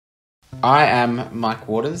I am Mike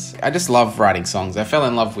Waters. I just love writing songs. I fell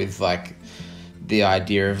in love with like the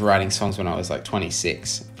idea of writing songs when I was like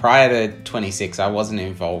 26. Prior to 26, I wasn't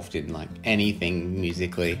involved in like anything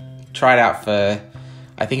musically. Tried out for,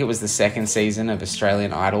 I think it was the second season of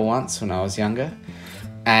Australian Idol once when I was younger.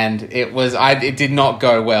 And it did not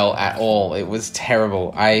go well at all. It was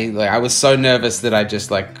terrible. I was so nervous that I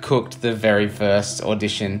just like cooked the very first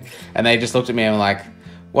audition, and they just looked at me and were like,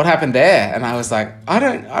 "What happened there?" And I was like, I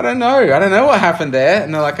don't know. I don't know what happened there.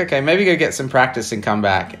 And they're like, "Okay, maybe go get some practice and come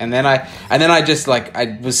back." And then I just like,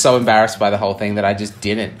 I was so embarrassed by the whole thing that I just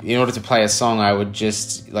didn't. In order to play a song, I would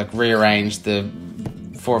just like rearrange the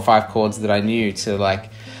 4 or 5 chords that I knew to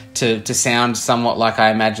like, to sound somewhat like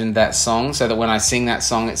I imagined that song, so that when I sing that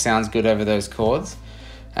song, it sounds good over those chords.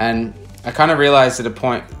 And I kind of realized at a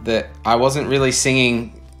point that I wasn't really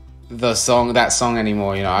singing that song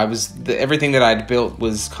anymore. You know, everything that I'd built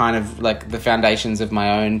was kind of like the foundations of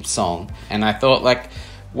my own song. And I thought like,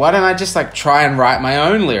 why don't I just like try and write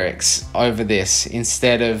my own lyrics over this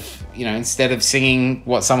instead of singing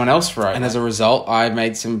what someone else wrote. And as a result, I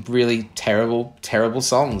made some really terrible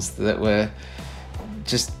songs that were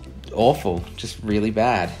just awful, just really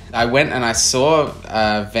bad. I went and I saw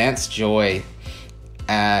Vance Joy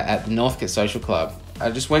at the Northcote Social Club. I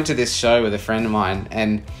just went to this show with a friend of mine,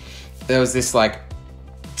 and there was this like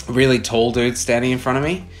really tall dude standing in front of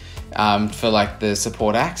me for like the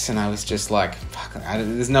support acts, and I was just like, fuck,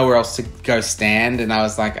 there's nowhere else to go stand, and I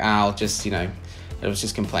was like, I'll just, I was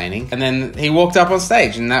just complaining. And then he walked up on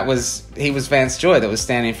stage, and he was Vance Joy that was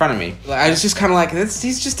standing in front of me. I was just kind of like,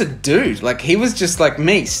 he's just a dude. Like, he was just like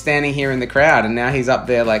me standing here in the crowd, and now he's up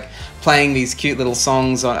there like playing these cute little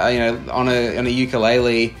songs on a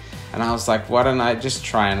ukulele. And I was like, why don't I just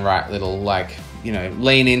try and write little like,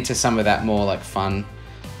 lean into some of that more like fun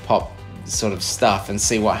pop sort of stuff and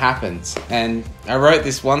see what happens. And I wrote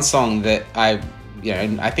this one song that I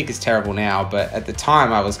think is terrible now, but at the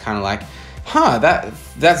time I was kind of like,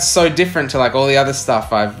 that's so different to like all the other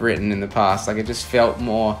stuff I've written in the past. Like, it just felt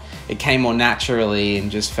more, it came more naturally and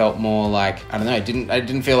just felt more like, I don't know, I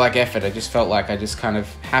didn't feel like effort. I just felt like I just kind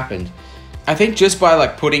of happened. I think just by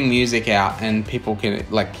like putting music out and people can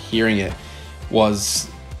like hearing it was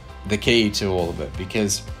the key to all of it,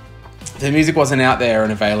 because if the music wasn't out there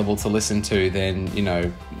and available to listen to,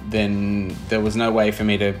 then there was no way for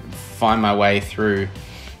me to find my way through,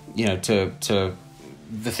 to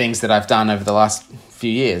the things that I've done over the last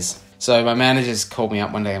few years. So my managers called me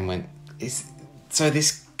up one day and went, so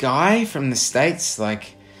this guy from the States,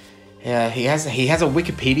 like, he has a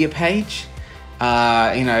Wikipedia page,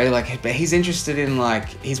 he's interested in like,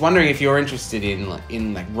 he's wondering if you're interested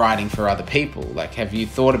in like writing for other people. Like, have you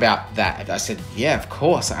thought about that? I said, yeah, of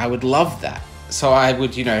course, I would love that. So I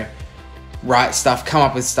would, write stuff, come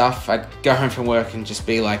up with stuff. I'd go home from work and just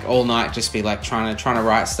be like all night, just be like trying to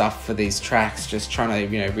write stuff for these tracks, just trying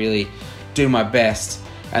to, really do my best.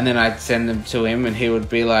 And then I'd send them to him and he would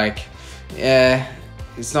be like, yeah,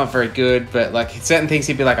 it's not very good, but like certain things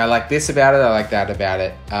he'd be like, I like this about it, I like that about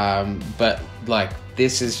it. But like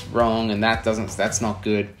this is wrong and that's not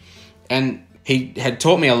good. And he had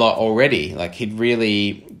taught me a lot already. Like, he'd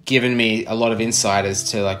really given me a lot of insight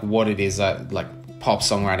as to like what it is like pop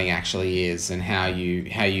songwriting actually is, and how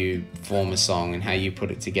you form a song and how you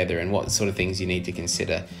put it together and what sort of things you need to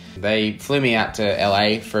consider. They flew me out to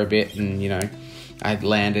LA for a bit, and I'd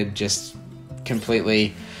landed just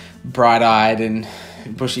completely bright-eyed and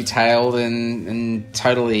bushy-tailed and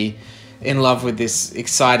totally in love with this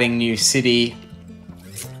exciting new city.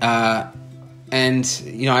 And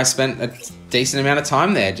I spent a decent amount of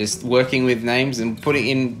time there just working with names and putting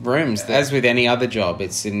in rooms. As with any other job,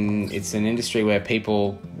 it's an industry where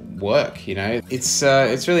people work, It's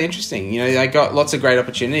really interesting. I got lots of great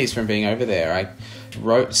opportunities from being over there. I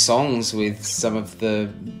wrote songs with some of the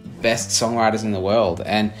best songwriters in the world,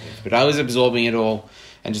 but I was absorbing it all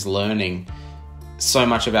and just learning so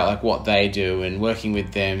much about like what they do and working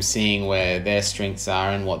with them, seeing where their strengths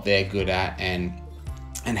are and what they're good at and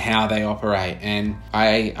how they operate. And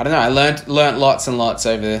I don't know, I learned lots and lots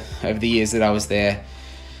over the years that I was there,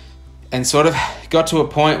 and sort of got to a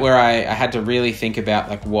point where I had to really think about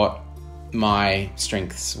like what my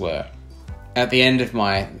strengths were. At the end of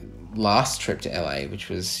my last trip to LA, which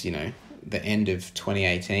was, the end of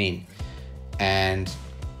 2018, and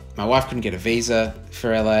my wife couldn't get a visa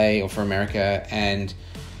for LA or for America, and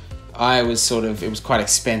it was quite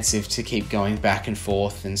expensive to keep going back and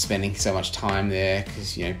forth and spending so much time there,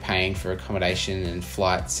 because, paying for accommodation and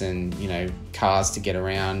flights and, cars to get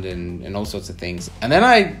around and all sorts of things. And then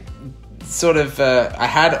I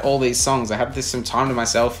had all these songs. I had some time to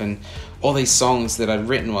myself and all these songs that I'd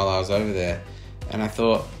written while I was over there. And I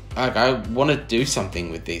thought, like, I want to do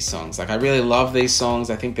something with these songs. Like, I really love these songs.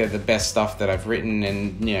 I think they're the best stuff that I've written,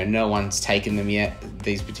 and, you know, no one's taken them yet,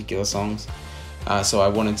 these particular songs. So I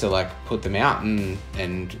wanted to, like, put them out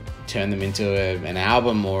and turn them into an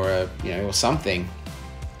album or or something.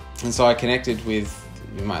 And so I connected with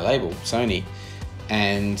my label, Sony,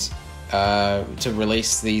 and to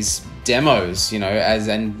release these demos,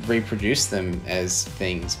 and reproduce them as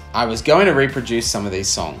things. I was going to reproduce some of these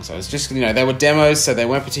songs. I was just, they were demos, so they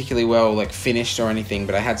weren't particularly well, like, finished or anything,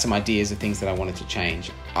 but I had some ideas of things that I wanted to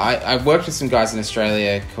change. I worked with some guys in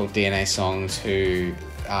Australia called DNA Songs who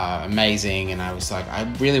are amazing, and I was like,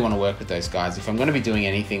 I really want to work with those guys. If I'm going to be doing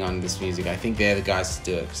anything on this music, I think they're the guys to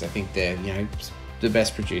do it, because I think they're, the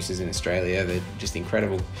best producers in Australia. They're just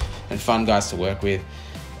incredible and fun guys to work with.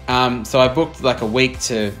 So I booked like a week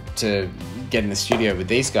to get in the studio with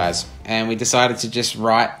these guys, and we decided to just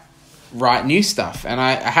write new stuff. And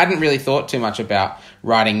I hadn't really thought too much about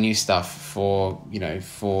writing new stuff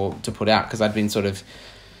to put out, because I'd been sort of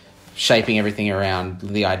shaping everything around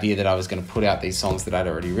the idea that I was going to put out these songs that I'd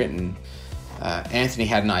already written. Anthony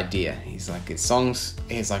had an idea. He's like,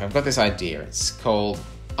 I've got this idea. It's called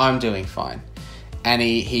I'm Doing Fine. And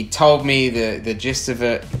he told me the gist of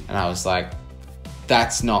it, and I was like,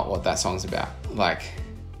 that's not what that song's about. Like,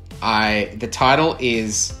 the title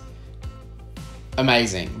is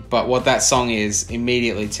amazing, but what that song is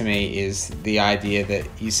immediately to me is the idea that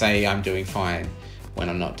you say I'm doing fine when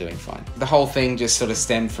I'm not doing fine. The whole thing just sort of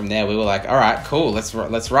stemmed from there. We were like, all right, cool, let's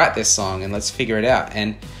write this song and let's figure it out.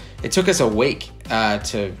 And it took us a week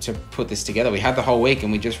to put this together. We had the whole week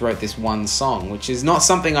and we just wrote this one song, which is not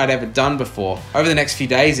something I'd ever done before. Over the next few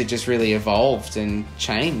days, it just really evolved and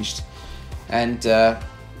changed. And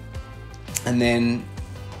then,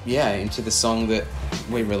 into the song that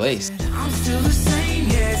we released. I'm still the same,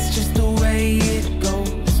 yeah, it's just the way it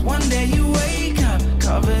goes. One day you wake up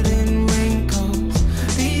covered in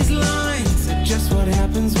wrinkles. These lines are just what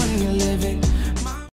happens when you're living